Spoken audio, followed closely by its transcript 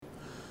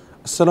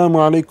Assalamu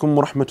alaikum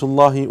wa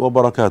rahmatullahi wa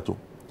barakatuh.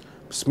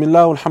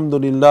 Bismillah,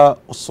 alhamdulillah,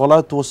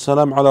 wassalatu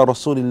wassalam ala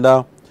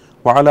rasulillah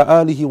wa ala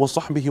alihi wa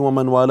sahbihi wa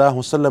man walahu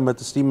sallama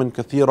tasliman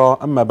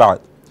kathira amma ba'd.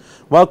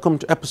 Welcome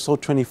to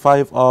episode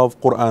 25 of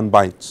Quran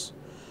Bites.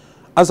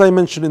 As I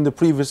mentioned in the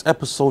previous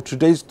episode,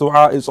 today's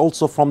dua is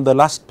also from the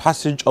last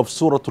passage of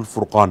Surah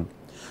Al-Furqan.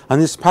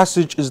 And this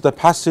passage is the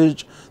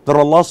passage that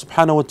Allah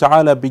subhanahu wa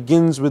ta'ala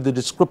begins with the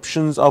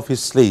descriptions of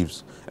His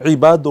slaves,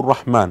 Ibadur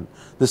Rahman,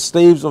 the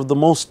slaves of the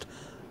most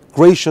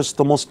gracious,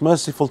 the most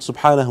merciful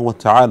subhanahu wa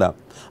ta'ala.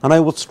 And I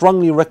would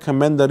strongly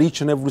recommend that each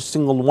and every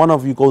single one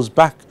of you goes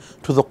back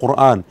to the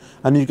Quran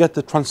and you get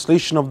the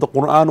translation of the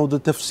Quran or the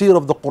tafsir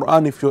of the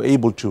Quran if you're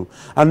able to,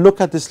 and look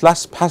at this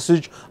last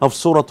passage of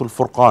Surah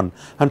Al-Furqan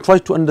and try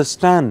to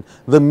understand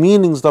the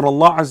meanings that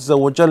Allah Azza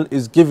wa Jal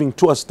is giving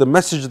to us, the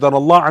message that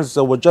Allah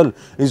Azza wa Jal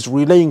is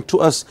relaying to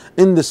us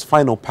in this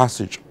final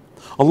passage.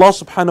 Allah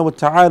subhanahu wa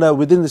ta'ala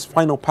within this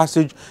final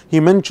passage, He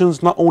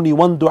mentions not only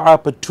one dua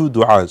but two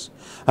du'as.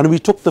 And we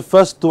took the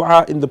first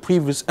dua in the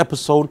previous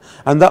episode,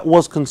 and that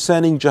was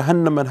concerning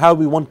Jahannam and how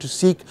we want to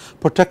seek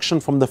protection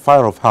from the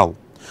fire of hell.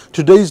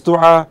 Today's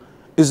dua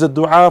is a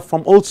dua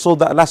from also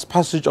that last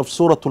passage of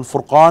Surah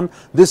Al-Furqan,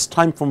 this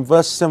time from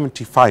verse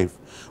 75,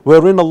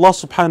 wherein Allah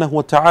subhanahu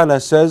wa ta'ala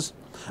says,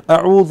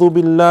 أعوذ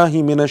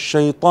بالله من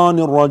الشيطان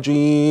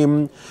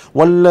الرجيم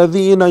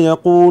والذين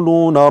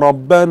يقولون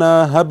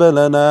ربنا هب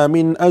لنا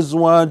من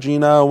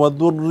أزواجنا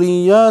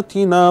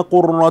وذرياتنا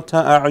قرة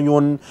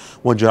أعين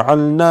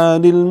وجعلنا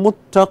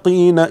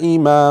للمتقين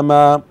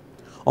إماما.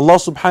 Allah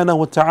subhanahu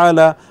wa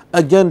ta'ala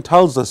again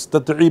tells us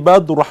that the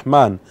Ibadur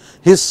Rahman,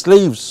 His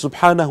slaves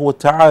subhanahu wa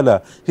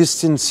ta'ala, His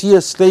sincere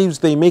slaves,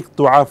 they make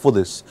dua for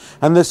this.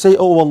 And they say,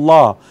 Oh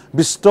Allah,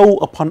 bestow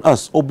upon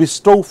us or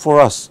bestow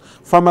for us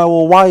from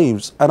our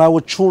wives and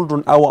our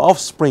children, our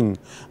offspring,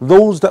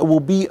 those that will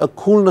be a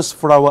coolness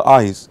for our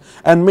eyes,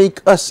 and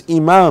make us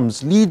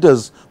imams,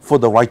 leaders for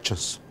the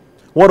righteous.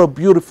 What a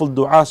beautiful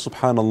dua,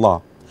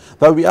 subhanallah.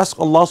 That we ask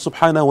Allah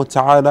subhanahu wa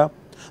ta'ala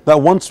that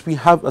once we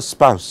have a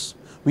spouse,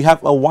 we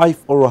have a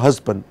wife or a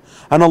husband,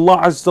 and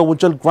Allah Azza wa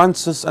Jal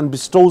grants us and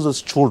bestows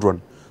us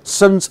children,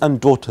 sons and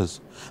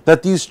daughters,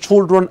 that these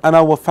children and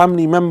our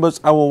family members,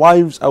 our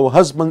wives, our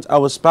husbands,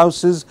 our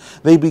spouses,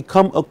 they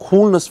become a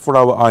coolness for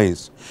our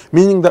eyes.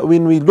 Meaning that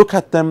when we look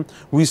at them,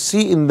 we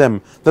see in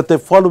them that they're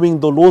following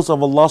the laws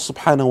of Allah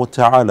subhanahu wa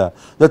ta'ala,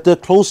 that they're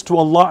close to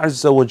Allah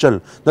Azza wa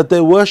Jal, that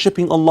they're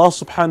worshipping Allah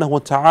subhanahu wa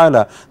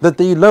ta'ala, that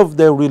they love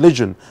their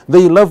religion,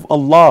 they love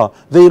Allah,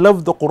 they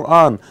love the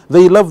Quran,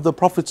 they love the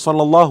Prophet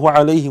sallallahu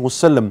alaihi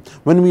wasallam.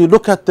 When we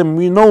look at them,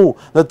 we know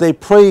that they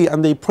pray,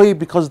 and they pray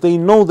because they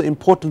know the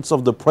importance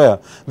of the prayer.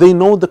 They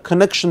know the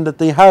connection that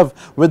they have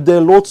with their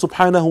Lord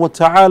subhanahu wa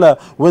ta'ala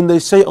when they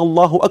say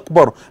Allahu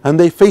Akbar and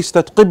they face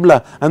that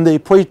Qibla and they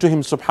pray to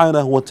Him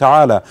subhanahu wa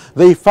ta'ala.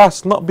 They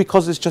fast not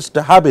because it's just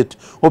a habit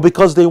or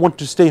because they want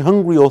to stay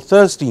hungry or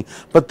thirsty,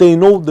 but they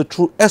know the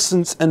true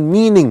essence and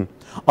meaning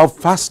of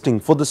fasting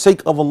for the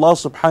sake of Allah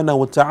subhanahu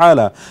wa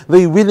ta'ala.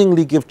 They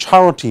willingly give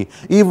charity,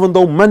 even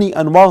though money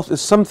and wealth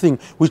is something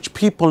which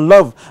people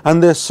love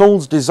and their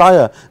souls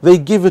desire. They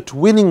give it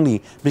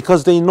willingly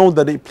because they know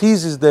that it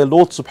pleases their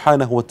Lord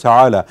subhanahu wa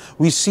ta'ala.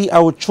 We see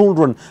our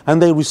children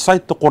and they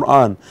recite the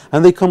Quran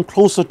and they come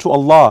closer to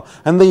Allah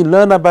and they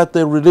learn about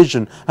their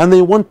religion and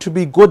they want to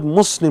be good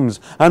Muslims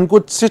and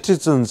good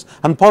citizens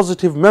and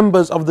positive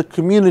members of the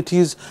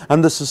communities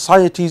and the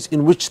societies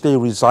in which they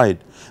reside.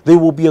 They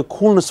will be a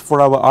coolness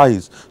for our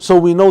eyes. So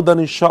we know that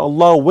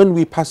insha'Allah when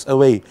we pass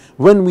away,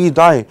 when we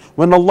die,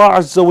 when Allah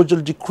Azza wa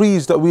Jal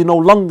decrees that we no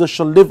longer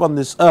shall live on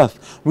this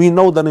earth, we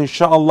know that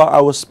insha'Allah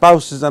our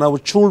spouses and our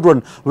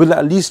children will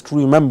at least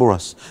remember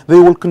us. They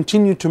will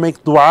continue to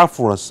make dua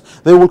for us.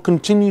 They will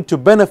continue to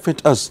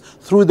benefit us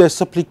through their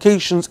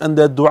supplications and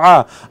their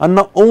dua. And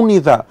not only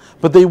that,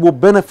 but they will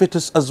benefit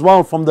us as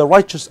well from the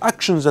righteous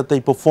actions that they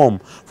perform,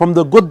 from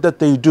the good that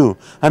they do.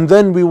 And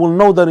then we will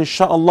know that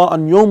insha'Allah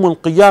on Yawm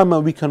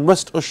al-Qiyamah we can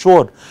rest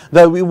assured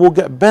that we will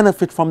get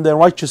benefit from their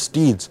righteous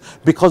deeds,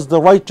 because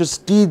the righteous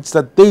deeds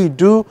that they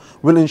do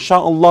will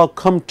insha'Allah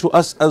come to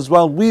us as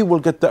well. We will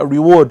get that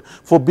reward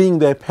for being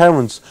their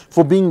parents,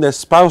 for being their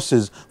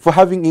spouses, for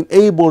having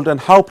enabled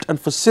and helped and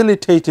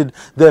facilitated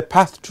their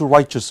path to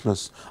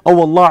righteousness. Oh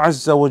Allah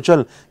Azza wa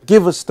Jal,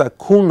 give us that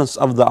coolness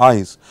of the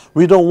eyes.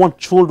 We don't want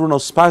children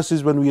or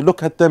spouses, when we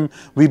look at them,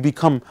 we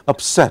become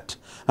upset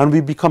and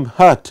we become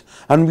hurt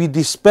and we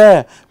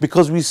despair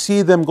because we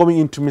see them going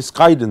into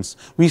misguidance.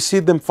 We see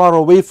them far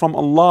away from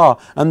Allah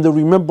and the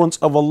remembrance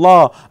of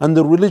Allah and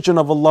the religion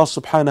of Allah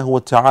subhanahu wa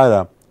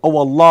ta'ala. Oh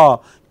Allah,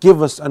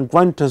 give us and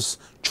grant us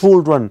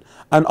children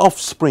and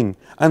offspring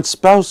and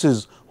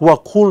spouses who are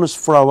coolness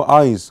for our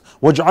eyes.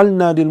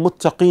 وَاجْعَلْنَا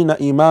لِلْمُتَّقِينَ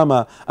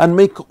إِمَامًا, and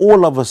make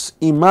all of us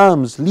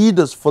imams,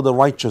 leaders for the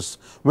righteous.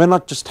 We're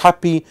not just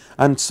happy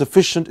and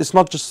sufficient, it's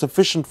not just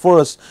sufficient for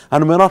us,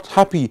 and we're not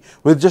happy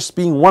with just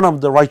being one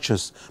of the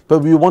righteous, but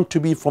we want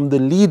to be from the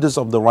leaders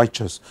of the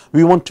righteous.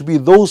 We want to be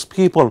those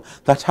people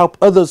that help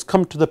others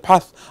come to the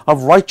path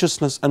of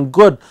righteousness and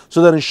good,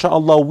 so that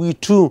insha'Allah we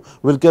too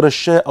will get a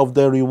share of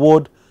their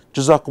reward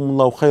جزاكم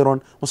الله خيرا.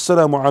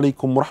 والسلام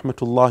عليكم ورحمة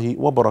الله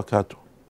وبركاته.